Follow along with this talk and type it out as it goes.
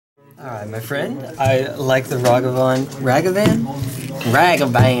Alright, my friend, I like the Ragavan.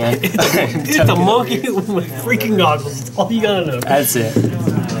 Ragavan? It's a monkey with freaking goggles. That's all you gotta know. That's it.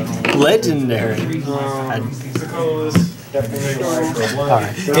 Legendary.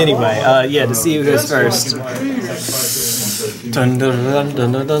 Alright, anyway, yeah, to see who goes first.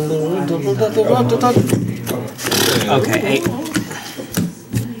 Okay,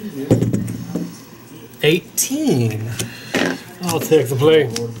 18. I'll take the play.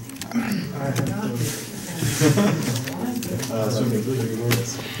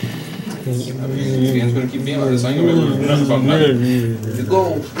 Dan's gonna keep being like this. I ain't gonna be about nothing. You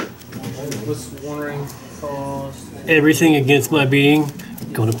go. Was wondering cost. Everything against my being,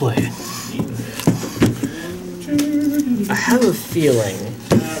 gonna play it. I have a feeling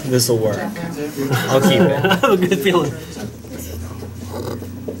this will work. I'll keep it. I have a good feeling.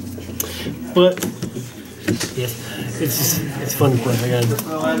 But yeah, it's fun to play. I gotta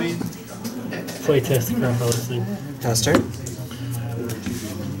play test the crap out of this thing. Pass turn.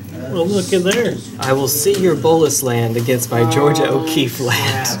 Well, look in there. I will see your bolus land against my Georgia O'Keeffe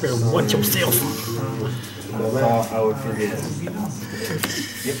land. Watch yourself. I would forget.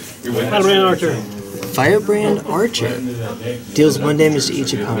 Firebrand Archer. Firebrand Archer deals 1 damage to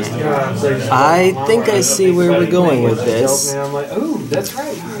each opponent. I think I see where we're going with this. I'm like, oh, that's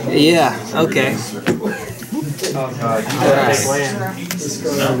right. Yeah, okay. Alright.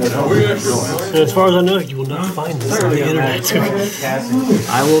 As far as I know, you will not find this on the internet.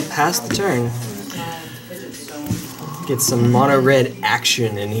 I will pass the turn. Get some mono red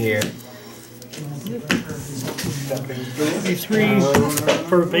action in here. 3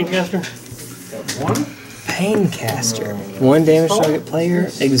 for Paincaster. Paincaster. 1 damage target player.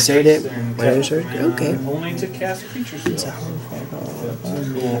 Exert it. Okay. Only to cast creatures.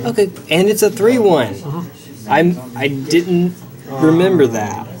 Okay, and it's a 3/1. I didn't remember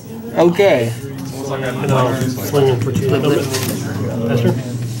that. Okay. And I'll swing in for 2. Pass turn.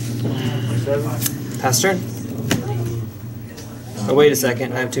 Pass turn. Oh, wait a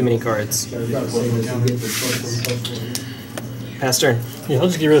second. I have too many cards. Pass turn. Yeah, I'll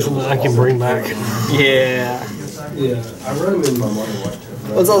just get rid of something I can bring back. Yeah.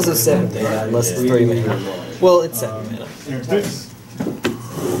 Well, it's also 7 mana, unless it's 3 mana. Well, it's 7 mana.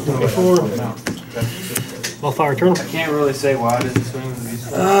 Before. I'll fire turn. I can't really say why does it swing.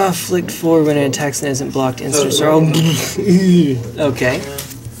 Flick 4 when it attacks and isn't blocked. Instant throw. Okay.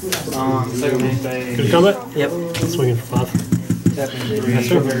 Good combat? Yep. Swinging for 5.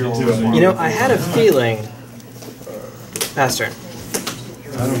 You know, I had a feeling. Pass turn.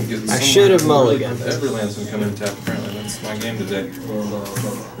 I should have mulliganed. Everland's gonna come in and tap apparently. That's my game today.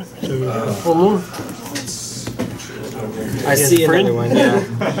 So, 4 more. I see another one, yeah.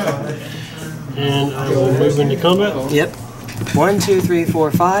 And I will move into combat. Yep. 1, 2, 3,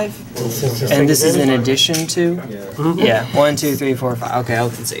 4, 5. And this is in addition to? Yeah. 1, 2, 3, 4, 5. Okay, I'll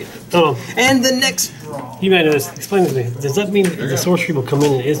concede. Oh, And the next. you might know this. Explain this to me. Does that mean the sorcery will come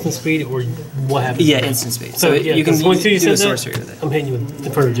in at instant speed, or what happens? Yeah, instant speed. So yeah, you can do once you a said sorcery that, with it. I'm hitting you with the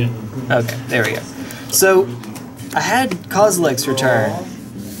further jet. Okay, there we go. So, I had Kozilek's return.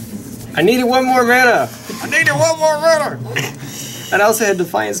 I needed 1 more mana! And I also had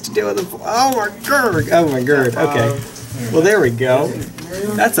Defiance to deal with it. Oh my god! Oh my god, okay. Well, there we go.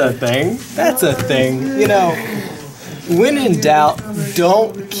 That's a thing. That's a thing. You know, when in doubt,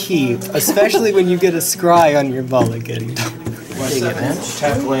 don't keep. Especially when you get a scry on your mulligan. Dang it, man.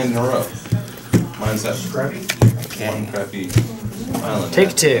 Tap land in a row. Mine's that crappy. Okay. One crappy island.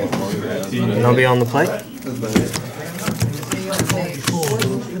 Take 2. And I'll be on the play.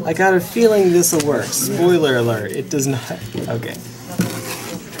 I got a feeling this will work. Spoiler alert, it does not. Okay.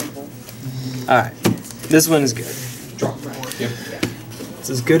 Alright. This one is good. Drop. Yep. It's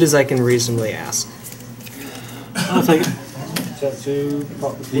as good as I can reasonably ask. I'll take it.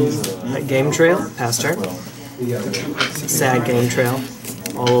 Game trail, pass turn. Sad game trail.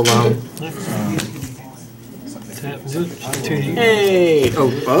 All alone. Tap, good. 2D. Hey!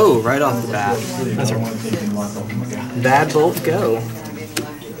 Oh, right off the bat. That's right. Bad bolt, go.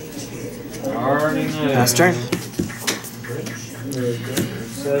 Pass turn.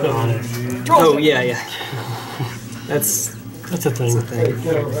 Oh, yeah. That's a thing. a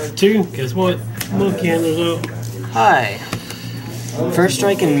thing. 2, guess what? Monkey handlers out. Hi. First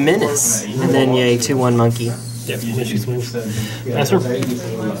strike and menace. And then, yay, 2/1 monkey. Yep, when she swings. That's her. So I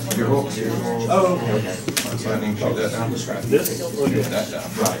need to shoot that down. Shoot that down.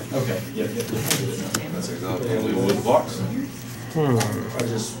 Right. Okay. That's exactly. And we wood blocks.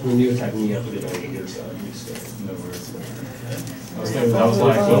 When you attack me, you have to get over your side. I was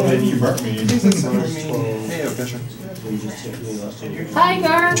like, well, then you burnt me. Hey, Fisher.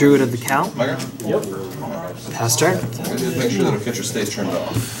 Tiger! Druid of the Cowl. My guy? Yep. Pass turn. Just make sure that a catcher stays turned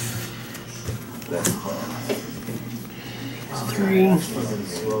off. 3.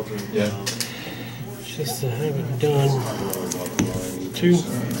 Yeah. Just to have it done. 2.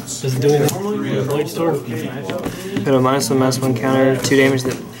 Does it do anything? Blade Storm? Put a -1/-1 counter, 2 damage.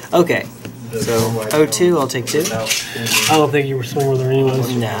 Okay. So, 0-2, I'll take 2. I don't think you were swinging with her anyways.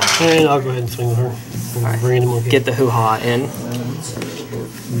 No. And I'll go ahead and swing with her. Alright. Bring him Get the hoo-ha in.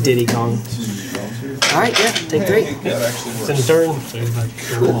 Diddy Kong. Alright, yeah, take 3. That actually It's in works. the turn, so he's back.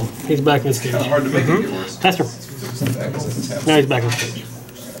 He's back in his cage. It's hard to make it get worse. Pass turn. Now he's back in his cage.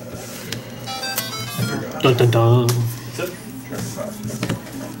 Dun dun dun.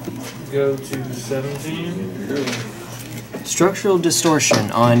 Go to 17. Structural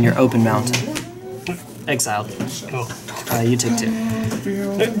Distortion on your open mountain. Exiled. Oh. You take 2.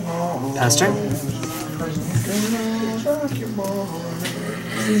 Pass turn.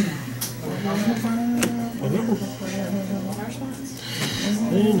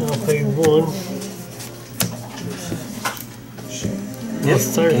 Then I'll pay 1. Yes,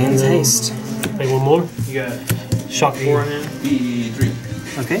 Third, gains and then haste. Pay 1 more. You got Shock 4 in hand, B3.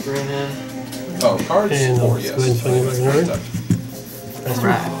 Okay. 3 in hand. Oh, cards? And 4, I'll yes. go ahead and swing it back in her. That's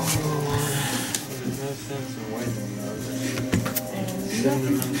Right. There's no sense in waiting. Send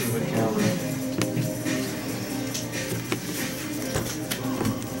them into the counter.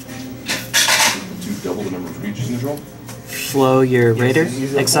 Do double the number of creatures in control? Flow your Raider.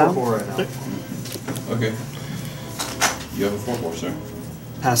 Use a Exile. 4/4 right now. Okay. You have a 4/4, sir.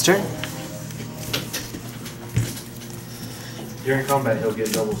 Pass turn. During combat, he'll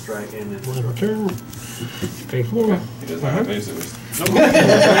get double strike and then. One return. Pay 4. He does not have haste at least.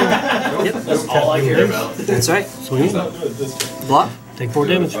 Yep. That's all I care about. That's right. Swing. Block. Take 4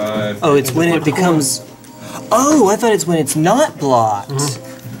 damage. 5. Oh, it's when it becomes... Oh, I thought it's when it's not blocked.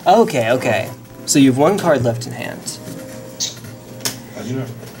 Okay, okay. So you have 1 card left in hand. How'd you know?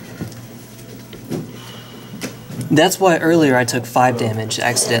 That's why earlier I took 5 damage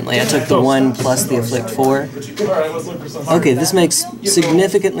accidentally. I took the 1 plus the Afflict 4. Okay, this makes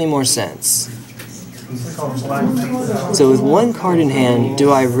significantly more sense. So with 1 card in hand,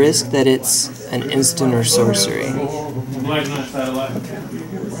 do I risk that it's an instant or sorcery?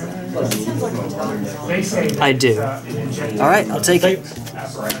 I do. Alright, I'll take it.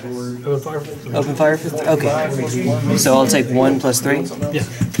 Open fire. Open fire for okay. So I'll take 1 plus 3? Yeah.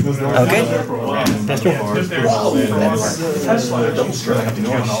 Okay. Pass turn.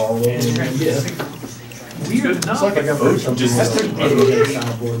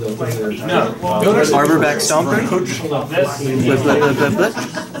 Arborback Stomper. Blip, blip, blip, blip, blip.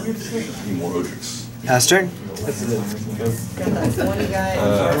 Need more Odrix. Pass turn.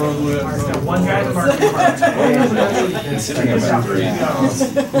 Considering I'm at 3 now.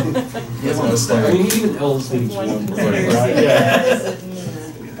 I mean, even elves need 1.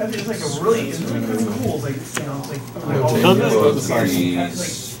 It's like a really cool, like, you know, it's like,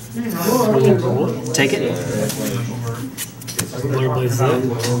 Take it. Blur Blades that.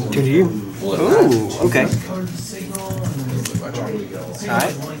 2 to you. Ooh, okay.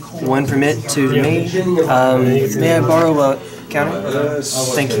 Alright. 1 permit to me. May I borrow a counter?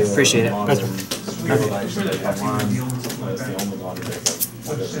 Thank you, appreciate it. Pass turn.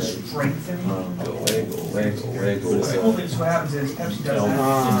 what's just strengthening. Go away, go away, go away, go The away. cool thing is what happens is Pepsi does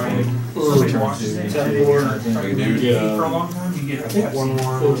that. Somebody watches it, and for a long time, you get Pepsi.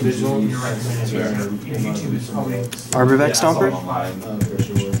 1/1 visual. You're right. YouTube is probably. Arborback Stomper? For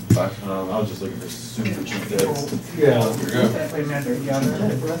sure. I was just looking for super cheap decks. Yeah. Here we go. That play Magic together.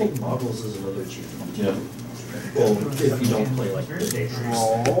 I think Boggles is another cheap one. Yeah. Well, if you don't play like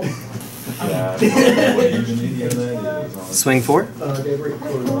yeah. Swing 4. Daybreak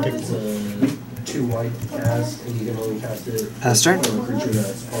Core is 2 white cast, and you can only cast it Pass turn. on a creature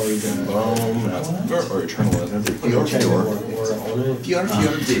that's already been Or Eternal or on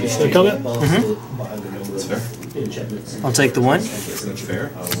it. So combat? That's fair. I'll take the 1. That's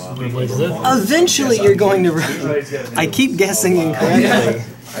fair. Blur Blades that. Eventually you're going to... I keep guessing incorrectly.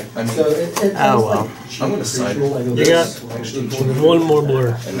 I mean, Oh well. I'm going to sideboard. You got 1 more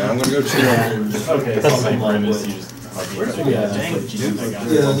blur. And now I'm going to go to Okay, that's the premise. You just yeah,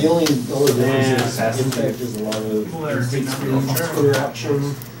 the only difference impact is a lot of clear action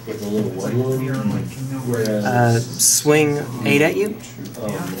with a little 1/1, whereas Swing 8 at you.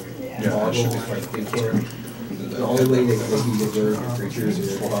 Boggles, like they can't. The only way they can get rid of creatures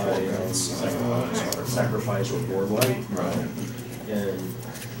is by sacrifice or board wipe. And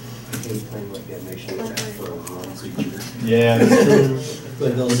I hate playing like that, make sure it's for one creature. Yeah, that's true. But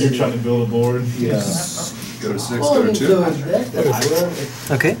they'll When you're trying to build a board. Yeah. Go to 6, Well, go to it's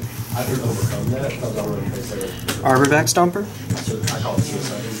 2. Okay. I can overcome that because I'm running place like Arborback Stomper. I call it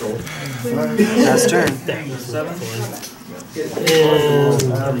suicide control. Last turn.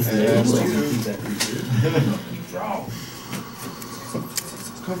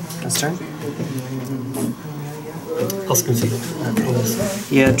 Last turn. I'll concede.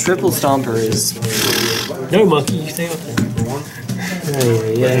 Yeah, triple Stomper is. No, monkey, you stay up there.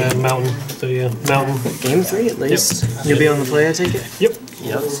 Yeah, mountain. So yeah, mountain. Game 3 at least. You'll be on the play, I take it? Yep.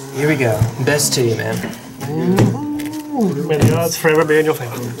 Yep. Here we go. Best to you, man. May the odds forever be in your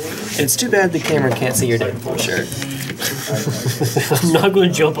favor. It's too bad the camera can't see your Deadpool shirt. I'm not going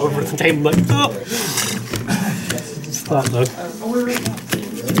to jump over the table like, oh! Stop, though. 3,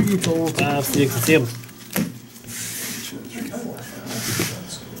 4, 5, 6, 7.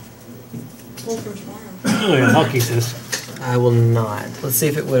 Oh yeah, I'll keep this. I will not. Let's see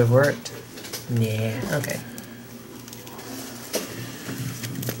if it would have worked. Yeah, okay.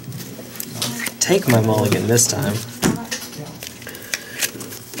 Take my mulligan this time.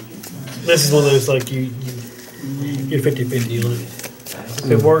 This is one of those, like, you're 50-50 on it.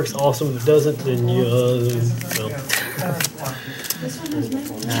 If it works, awesome. If it doesn't, then you, well.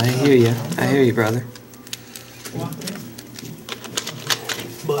 I hear you. I hear you, brother.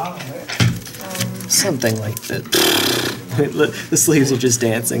 Something like that. Look, the sleeves are just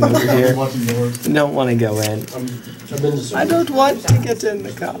dancing over here. Don't want to go in. I don't want to get in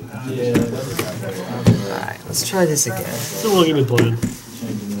the cup. Alright, let's try this again. So long you've been playing.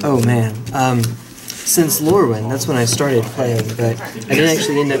 Oh man. Since Lorwyn, that's when I started playing, but I didn't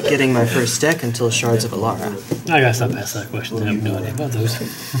actually end up getting my first deck until Shards of Alara. I gotta stop asking that question. I have no idea about those.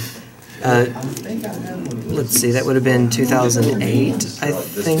 Let's see, that would have been 2008, I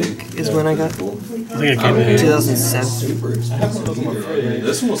think, is when I got. I think I came in 2007.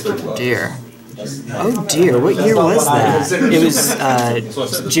 This one was 35. Dear. Oh dear, what year was that? It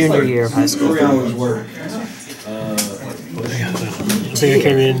was junior year of high school. I think I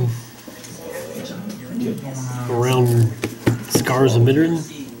came in around Scars of Midran.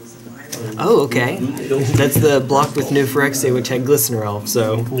 Oh, okay. That's the block with New Phyrexia, which had Glistener Elf,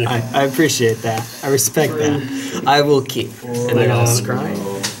 so I appreciate that. I respect that. I will keep. And then I'll scry.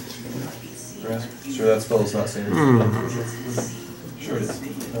 Sure, that spell is not saying. Sure it is.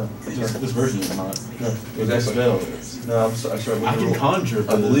 This version is not. It was actually. No, I'm sorry. I can conjure,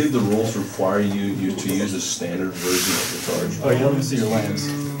 I believe the rules require you to use a standard version of the charge. Oh, yeah, let me see your lands.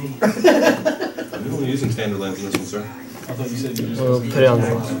 I'm only using standard lands in this one, sir. I thought you said you used We'll put it on the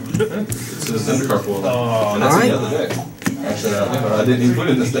line. It's a Zendikar foil. Oh, and that's alright. in the other deck. Actually, I didn't even put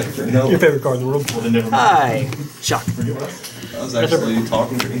it in this deck. No. Your favorite card in the world. Well, then never mind. Hi. Shock. I was actually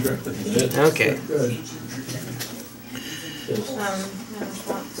talking incorrectly. Okay. No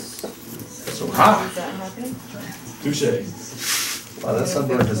response. So, ha! Is that happening? Touche. Wow, that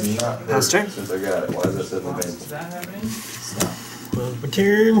sunburn has not hurt Pass turn. since I got it. Why is that sitting in the Is that happening?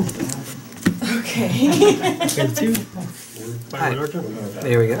 Return. Okay. Get 2. Hi.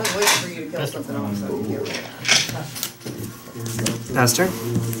 There we go. I was waiting for you to kill something else. So here we go. Pass turn.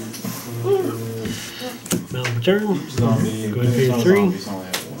 Now return. Zombie. Go ahead and pay 3.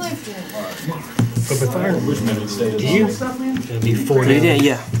 Open fire. Which minute stay Do you? That'd be 4 Put it in, damage.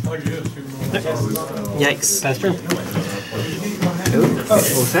 yeah. Yikes. Pass turn. Oh,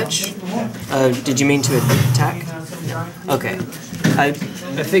 we'll fetch. Did you mean to attack? Okay. I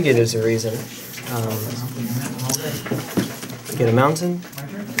figured there's a reason. Get a mountain.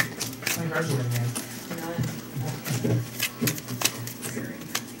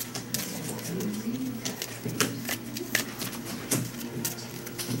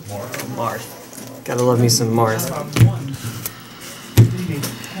 Marth. Gotta love me some Marth.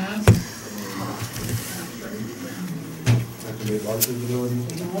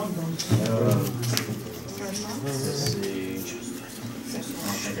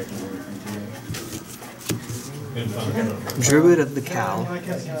 Druid of the Cowl.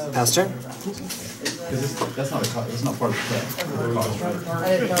 Pass turn. That's not a cost. That's not part of the plan. I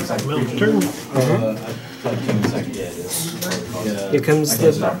didn't know if I Well, turn. Here comes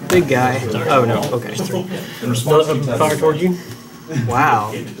the big guy. Oh no, okay. Open fire towards you.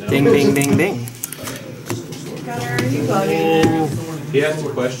 Wow. Bing, bing, bing, bing. And He asked a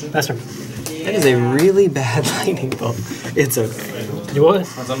question. pass turn. That is a really bad lightning bolt. It's okay. You what?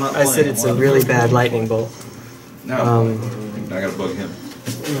 I'm not I said it's a really bad lightning bolt. No. I gotta bug him.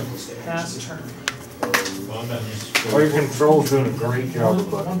 Pass turn. Or your control's doing a great job of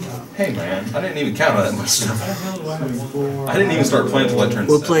button. Hey man, I didn't even count on that much stuff. I didn't even start playing until I turned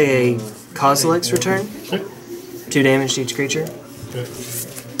We'll 7. play a Kozilek's Return. 2 damage to each creature.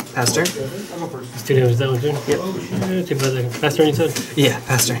 Pass turn? It's 2 damage that one too? Yep. 2 by the pass turn you said? Yeah,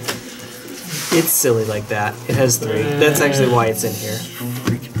 pass turn. It's silly like that. It has 3. That's actually why it's in here.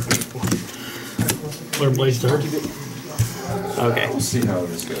 What a blaze to her. Okay. We'll see how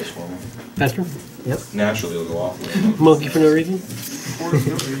this goes for me. Pass turn? Yep. Naturally it'll go off. Monkey for no reason?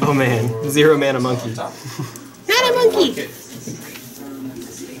 Oh man, 0 mana monkey. Not a monkey!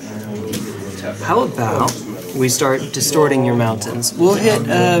 How about we start distorting your mountains? We'll hit,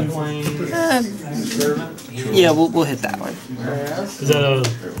 yeah, we'll hit that one. Is that a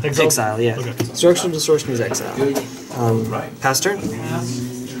exile? Exile, yeah. Okay. Structural Distortion is exile. Pass turn?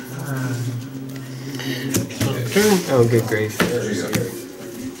 Turn. Oh, good grief.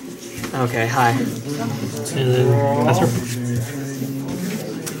 Okay, hi. And then pass turn.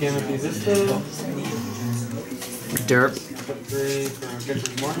 Can it be this though? Derp.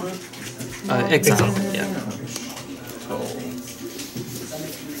 Exile, yeah.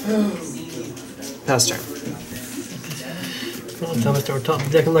 Pass turn. Well, time to start top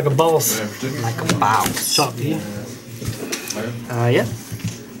decking like a boss. Like a boss. Shot to you. Yeah.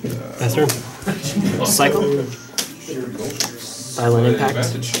 Pass turn. Cycle. Silent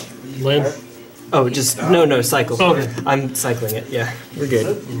Impact. Land. Oh, just, no, cycle. Oh, okay. I'm cycling it, yeah. We're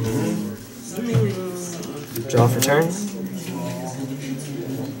good. Draw for turn.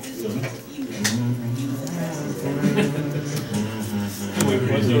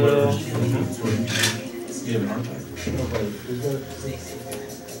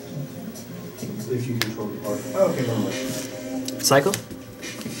 Cycle.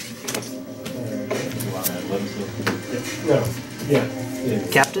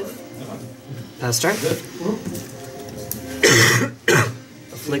 Captive. Pass turn.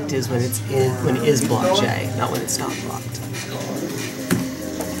 Afflict is when it is blocked, Jay, not when it's not blocked.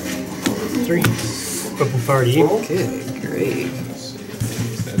 3. Open fire to you. Okay, great.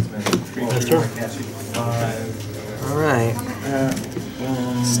 Pass turn. Alright.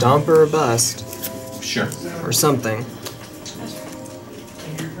 Stomper or bust. Sure. Or something.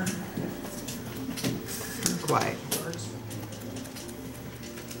 Quiet.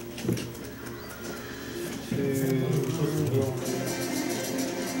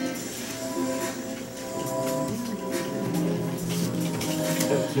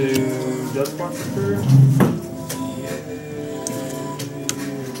 To Dust Monster.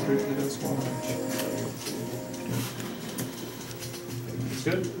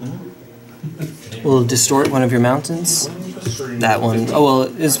 Good. We'll distort one of your mountains. That one. Oh well,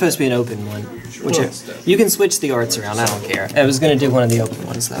 it's supposed to be an open one. Which you can switch the arts around. I don't care. I was gonna do one of the open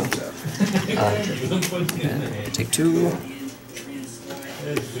ones though. Take 2.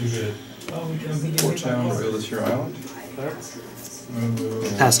 Port town, reveal this your island.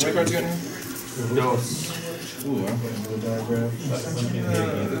 Pass How many turn. cards you got in here? No. Ooh, I'm putting the diagram.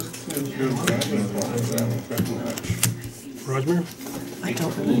 Rosmer. I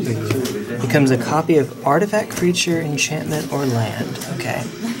don't remember you. Becomes a copy of artifact, creature, enchantment, or land. Okay.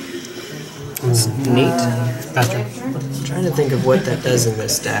 That's neat. Pass turn. I'm trying to think of what that does in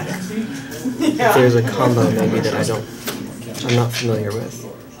this deck. If there's a combo maybe that I'm not familiar with.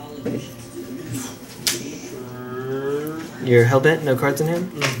 You're hellbent? No cards in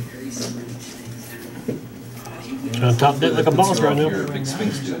hand? Trying to top deck like a boss right now. Your big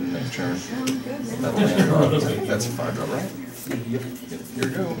Sphinx doing next turn. That's a 5-drop, right? Yep. Here we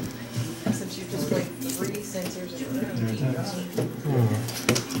go. Since you just played 3 sensors in a row.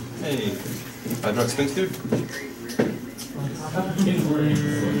 Hey. 5-drop Sphinx, dude?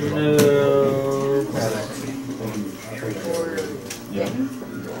 Yeah.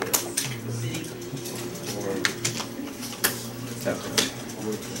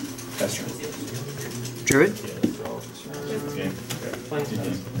 That's true. Druid?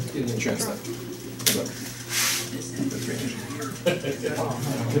 Translate.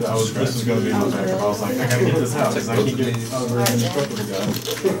 This is gonna be my backup. I was like, I gotta get this out because I keep getting over and instructed to go.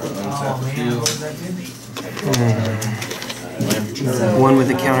 One with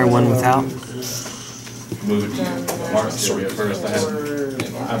a counter, one without. Move it to Mark story at first. I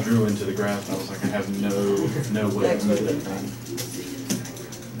drew into the graph. I was like, I have no way to move that thing.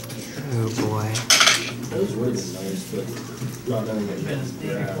 Oh boy. Those would have been nice, but not done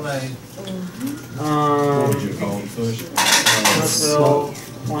What would you call them? Push?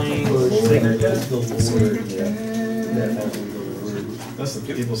 That's the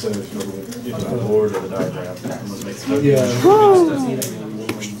people say there's no way. Either the board or the diagram. Makes no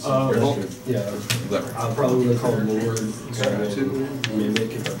Yeah. I'll probably call Lord.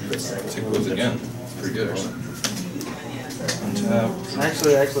 Mimic if I Take those again. Pretty good, actually.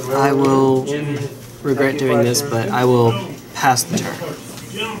 Actually, I will regret doing this, but I will pass the turn.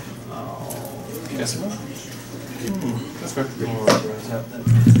 Yes. That's fair.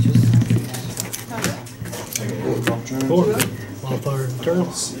 4. Modifier turn.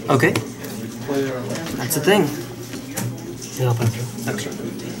 Okay. That's the thing. Yeah, I'll pass turn. Okay.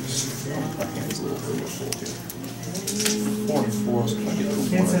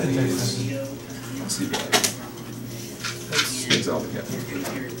 Let's see that. Let's all together.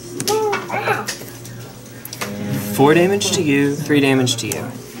 4 damage to you, 3 damage to you.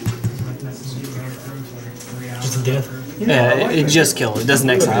 Just a death. It just killed. It doesn't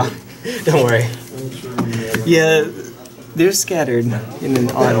exile. Don't worry. Yeah, they're scattered in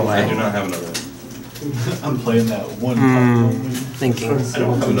an odd I do way. not have another one. I'm playing that one. Thinking. I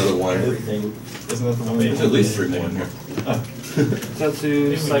don't have another one. everything. Isn't that the one? There's at least 3 more in here. So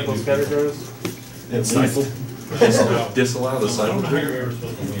to cycle scatter throws? And stifle. Disallow the cycle trigger.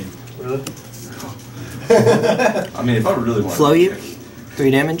 Really? I mean, if I really want Flow you,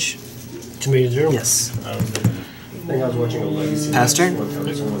 3 damage. To me, 0. Yes. I think I was watching a legacy. Pass turn. One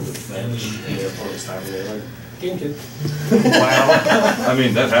time someone would bench and their opponent's time and they're like, game 2. Wow. I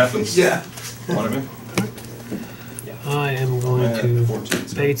mean, that happens. Yeah. Want it, man? I am going to 14.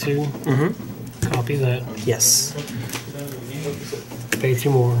 pay 2. Mm-hmm. Copy that. Yes. Pay 2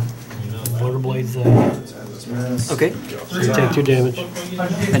 more. Water blades that. Okay. So you take 2 damage.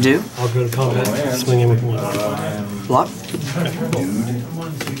 I do. I'll go to combat. Swing in with 1. Block.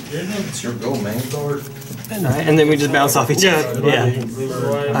 It's your go, man. Alright, and then we just bounce off each other. Yeah.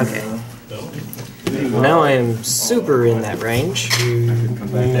 Okay. Now I am super in that range.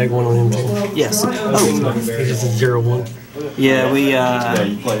 Neg 1 on him too. Yes. Oh, He's just a 0-1. yeah, we,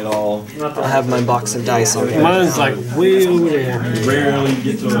 You play it all. I have my box of dice on here. Mine's like way over there. Rarely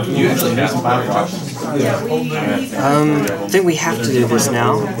get to a You actually have 5 options. I think we have to do this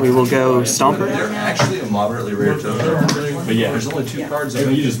now. We will go Stomper. They're actually a moderately rare token. But yeah, There's only 2 cards.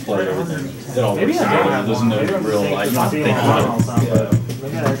 you just play everything. It all works together. There's no real, like, you don't have to think about it.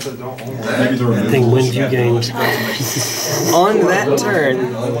 Maybe I actually don't own Maybe the That thing removal wins you games. On that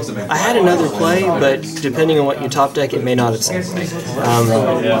turn, I had another play, but depending on what you top deck, it may not have saved. Pass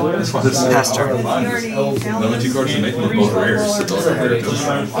turn. The only 2 cards you make them are both rares, so those are rare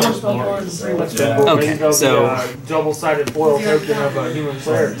tokens. Okay, so double-sided foil token of a human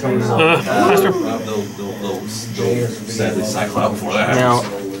player. Pass turn. They'll sadly cycle out before that now,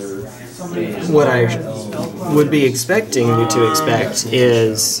 happens. what I would be expecting you to expect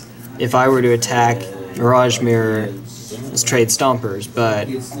is if I were to attack Mirage Mirror, let's trade Stompers, but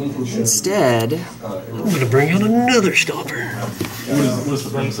instead, I'm going to bring out another Stomper. What's the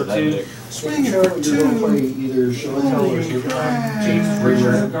purpose of that deck? Swing it over to play either Show and Tell or Super.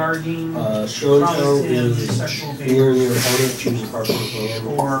 Show and Tell is mirror your opponent, choose a card from your hand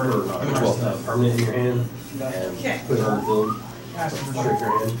or permanent in your hand, and put it on the field. Strike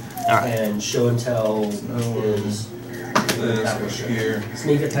your hand. Alright. And Show and Tell is This here.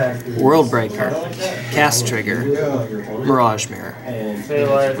 sneak attack. Is World Breaker, Cast Trigger, Mirage Mirror. And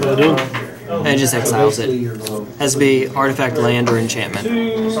And it just exiles it. Has to be artifact, land, or enchantment.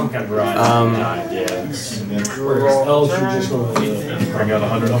 Some kind of ride. else you're just going to Bring out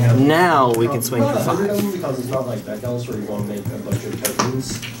 100 of them. Now we can swing for 5. because it's not like that else where you want to make a bunch of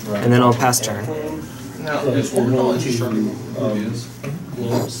tokens. And then I'll pass turn. Now, So just we're one going knowledge to chart.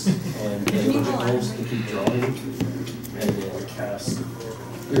 glimpse and angels to keep drawing, and then cast.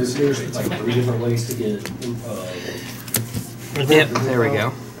 There's like 3 different ways to get. Yep, there we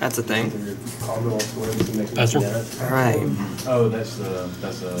go. That's a thing. Combo off where we can make Pass turn. Alright, Oh, that's a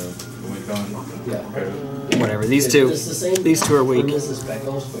weak on. Yeah. whatever. These two are weak. This is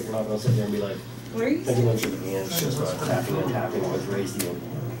Speckles, but you're not going to sit there and be like, Where are you? thinking about your hands, just tapping and tapping with raise deal.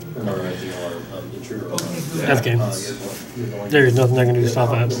 Or not raise deal, or intruder. That's game. There's nothing I can do to stop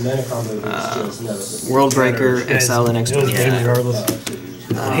that. The mana combo is just no. World Breaker, exile the next It was one. game Yeah. regardless.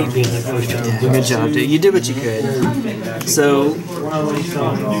 I hate being that close to it. Good job, dude. You did what you could. So,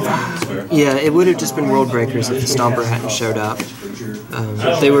 yeah, it would have just been World Breakers if the Stomper hadn't showed up.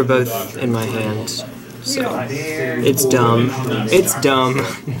 They were both in my hand, so it's dumb. It's dumb,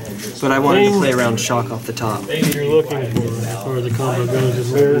 but I wanted to play around shock off the top. If you're looking for the combo goes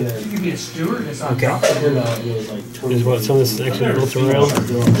in mirror, Okay. is what some of this is actually built around.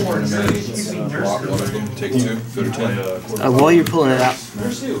 Block one of them, take 2, go to 10. While you're pulling it out,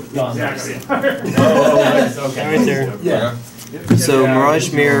 Right there. Yeah. so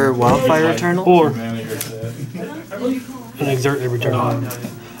Mirage Mirror, Wildfire Eternal. 4. And exert every turn.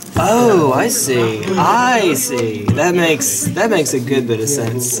 Oh, I see. I see. That makes a good bit of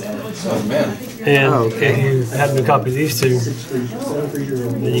sense. Oh man. And okay. if you happen to copy these two,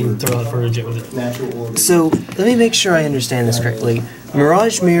 then you can throw out for a jet with it. So let me make sure I understand this correctly.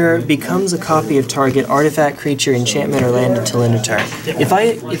 Mirage Mirror becomes a copy of target artifact, creature, enchantment, or land until end of turn. If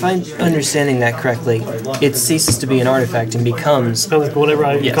I'm understanding that correctly, it ceases to be an artifact and becomes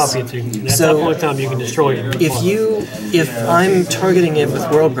whatever you copy it to. And at that point in time, you can destroy it. If I'm targeting it with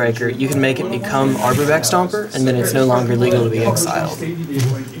Worldbreaker, you can make it become Arborback Stomper, and then it's no longer legal to be exiled.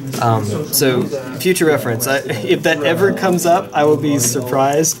 So, future reference. If that ever comes up, I will be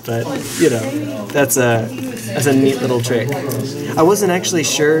surprised. But you know, that's a neat little trick. I wasn't actually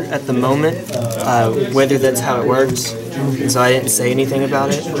sure at the moment whether that's how it works, and so I didn't say anything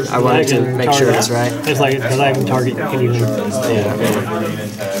about it. I wanted to make sure it was right. It's like because I can target anything. Yeah.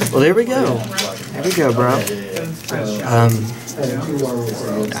 Well, there we go. There we go, bro.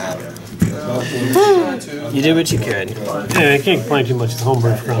 You did what you could. Yeah, I can't complain too much. It's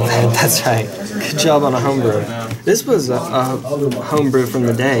homebrew for crying out loud. That's right. Good job on a homebrew. This was a homebrew from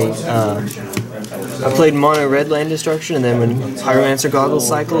the day. I played mono red land destruction, and then when Pyromancer Goggles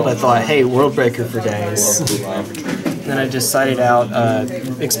cycled, I thought, hey, Worldbreaker for days. Then I just cited out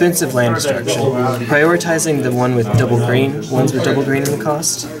expensive land destruction, prioritizing the ones with double green in the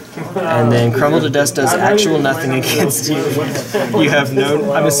cost. And then Crumble to Dust does actual nothing against you. You have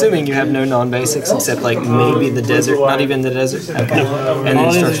no, I'm assuming you have no non-basics except like maybe the desert, not even the desert. Okay. And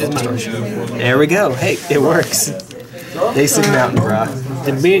then Structural Distortion. There we go. Hey, it works. Basic mountain, bro.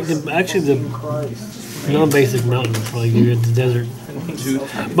 Actually, the non-basic mountain would probably give you the desert.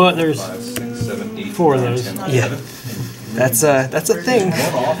 But there's 4 of those. Yeah. That's a thing.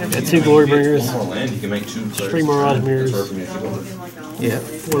 Got 2 Glory Bringers, 3 Mirage Mirrors. Yeah.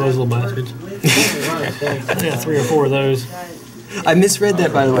 4 of those little bastards. Yeah, 3 or 4 of those. I misread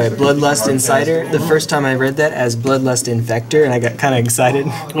that, by the way. Bloodlust Insider. The first time I read that as Bloodlust Infector, and I got kind of excited.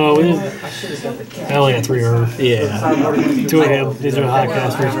 Oh, I only got 3 or yeah. 2 of them. These are high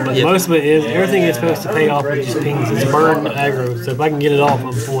casters. But most of it is everything is supposed to pay off with just pings. It's burn aggro. So if I can get it off,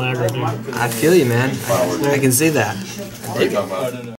 I'm full aggro, dude. I feel you, man. I can see that.